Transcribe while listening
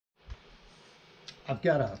I've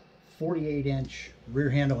got a 48-inch rear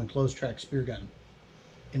handle and closed track spear gun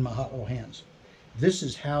in my hot little hands. This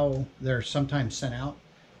is how they're sometimes sent out.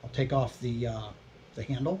 I'll take off the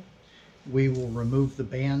handle. We will remove the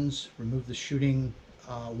bands, remove the shooting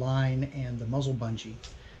line and the muzzle bungee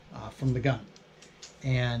from the gun.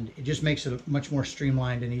 And it just makes it much more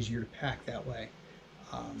streamlined and easier to pack that way.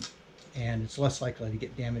 And it's less likely to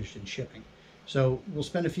get damaged in shipping. So we'll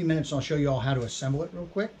spend a few minutes and I'll show you all how to assemble it real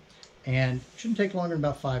quick. And it shouldn't take longer than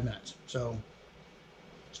about 5 minutes. So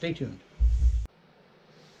stay tuned.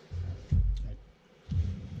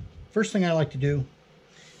 First thing I like to do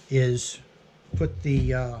is put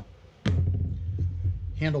the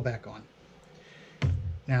handle back on.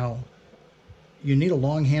 Now, you need a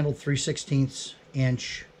long-handled 3/16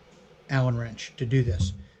 inch Allen wrench to do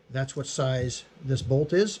this. That's what size this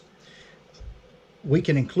bolt is. We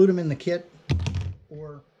can include them in the kit,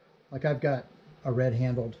 or like I've got a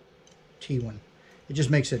red-handled T1. It just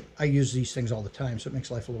makes it, I use these things all the time, so it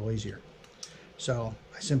makes life a little easier. So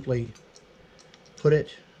I simply put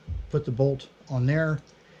the bolt on there,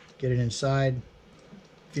 get it inside,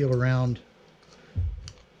 feel around,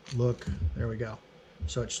 look, there we go.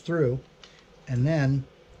 So it's through, and then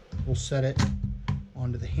we'll set it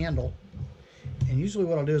onto the handle. And usually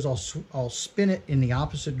what I'll do is I'll spin it in the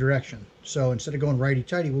opposite direction. So instead of going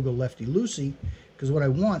righty-tighty, we'll go lefty-loosey, because what I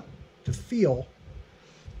want to feel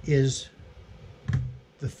is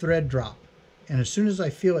the thread drop. And as soon as I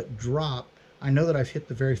feel it drop, I know that I've hit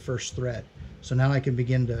the very first thread. So now I can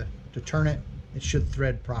begin to turn it. It should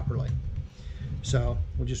thread properly. So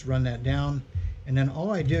we'll just run that down. And then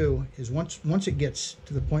all I do is once it gets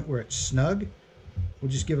to the point where it's snug,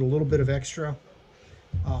 we'll just give it a little bit of extra.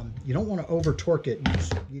 You don't want to over torque it.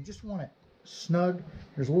 You just want it snug.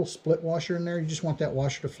 There's a little split washer in there. You just want that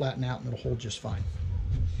washer to flatten out and it'll hold just fine.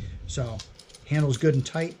 So handle's good and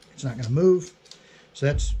tight. It's not going to move. So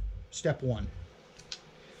that's step one.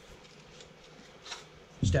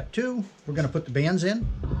 Step two, we're going to put the bands in.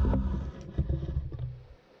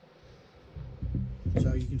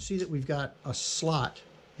 So you can see that we've got a slot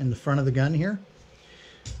in the front of the gun here.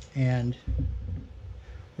 And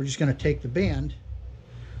we're just going to take the band,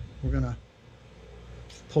 we're going to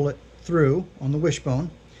pull it through on the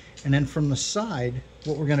wishbone. And then from the side,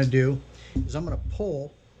 what we're going to do is I'm going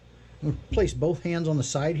to place both hands on the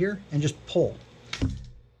side here and just pull.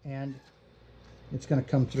 And it's going to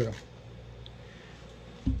come through.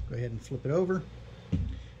 Go ahead and flip it over.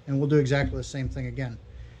 And we'll do exactly the same thing again.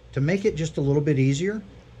 To make it just a little bit easier,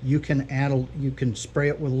 you can spray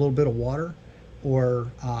it with a little bit of water,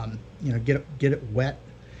 or get it wet,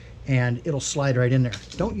 and it'll slide right in there.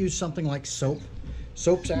 Don't use something like soap.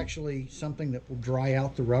 Soap's actually something that will dry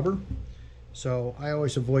out the rubber, so I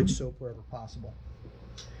always avoid soap wherever possible.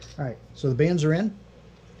 All right, so the bands are in.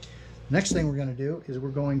 Next thing we're going to do is we're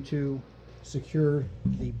going to secure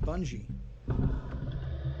the bungee.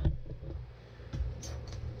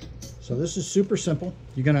 So this is super simple.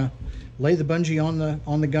 You're going to lay the bungee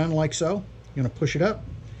on the gun like so. You're going to push it up,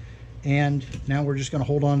 and now we're just going to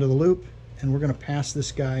hold on to the loop, and we're going to pass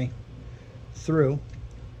this guy through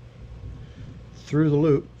the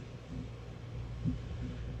loop.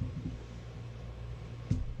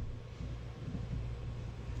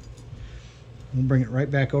 We'll bring it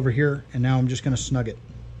right back over here, and now I'm just going to snug it.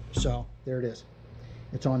 So there it is.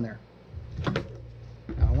 It's on there.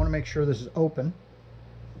 Now I want to make sure this is open.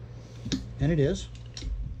 And it is.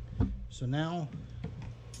 So now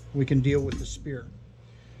we can deal with the spear.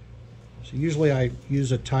 So usually I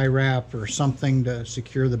use a tie wrap or something to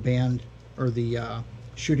secure the band or the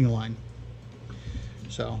shooting line.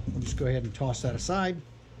 So we'll just go ahead and toss that aside.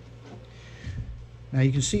 Now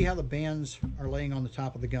you can see how the bands are laying on the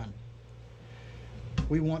top of the gun.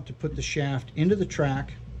 We want to put the shaft into the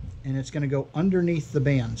track, and it's going to go underneath the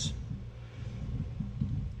bands.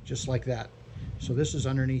 Just like that. So this is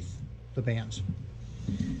underneath the bands.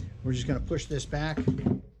 We're just going to push this back,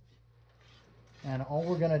 and all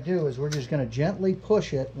we're going to do is we're just going to gently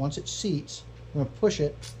push it. Once it seats, we're going to push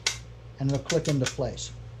it and it'll click into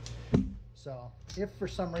place. So if for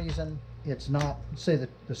some reason it's not, say that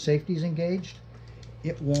the safety's engaged,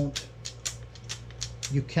 it won't,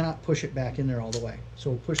 you cannot push it back in there all the way. So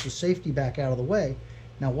we'll push the safety back out of the way.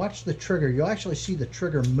 Now watch the trigger. You'll actually see the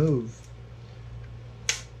trigger move.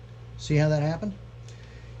 See how that happened?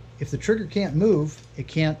 If the trigger can't move, it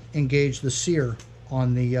can't engage the sear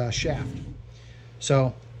on the shaft.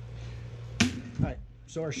 So, all right,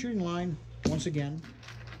 so our shooting line, once again,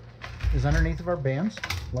 is underneath of our bands,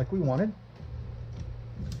 like we wanted.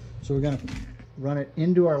 So we're going to run it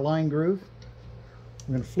into our line groove.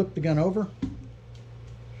 We're going to flip the gun over.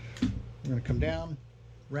 We're going to come down,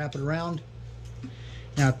 wrap it around,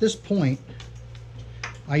 Now at this point,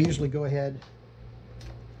 I usually go ahead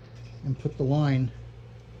and put the line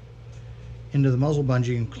into the muzzle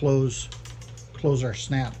bungee and close our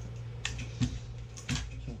snap.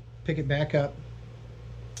 So pick it back up.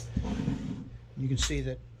 You can see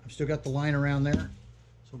that I've still got the line around there.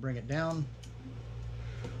 So bring it down.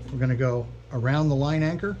 We're going to go around the line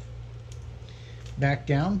anchor, back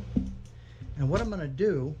down. And what I'm going to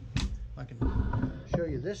do, if I can show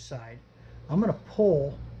you this side, I'm going to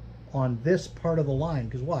pull on this part of the line,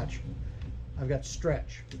 because watch, I've got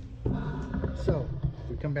stretch. So if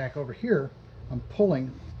we come back over here, I'm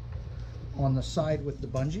pulling on the side with the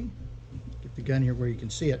bungee. Get the gun here where you can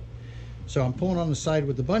see it. So I'm pulling on the side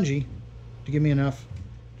with the bungee to give me enough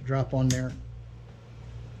to drop on there,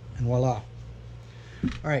 and voila. All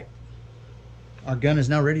right, our gun is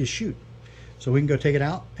now ready to shoot. So we can go take it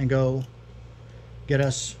out and go get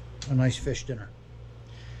us a nice fish dinner.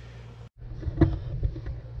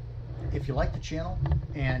 If you like the channel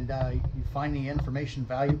and you find the information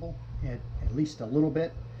valuable, at least a little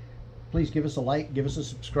bit, please give us a like, give us a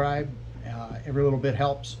subscribe. Every little bit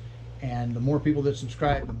helps, and the more people that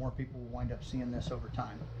subscribe, the more people will wind up seeing this over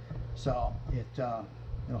time. So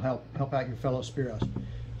it'll help out your fellow Spearos.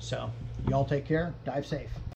 So y'all take care, dive safe.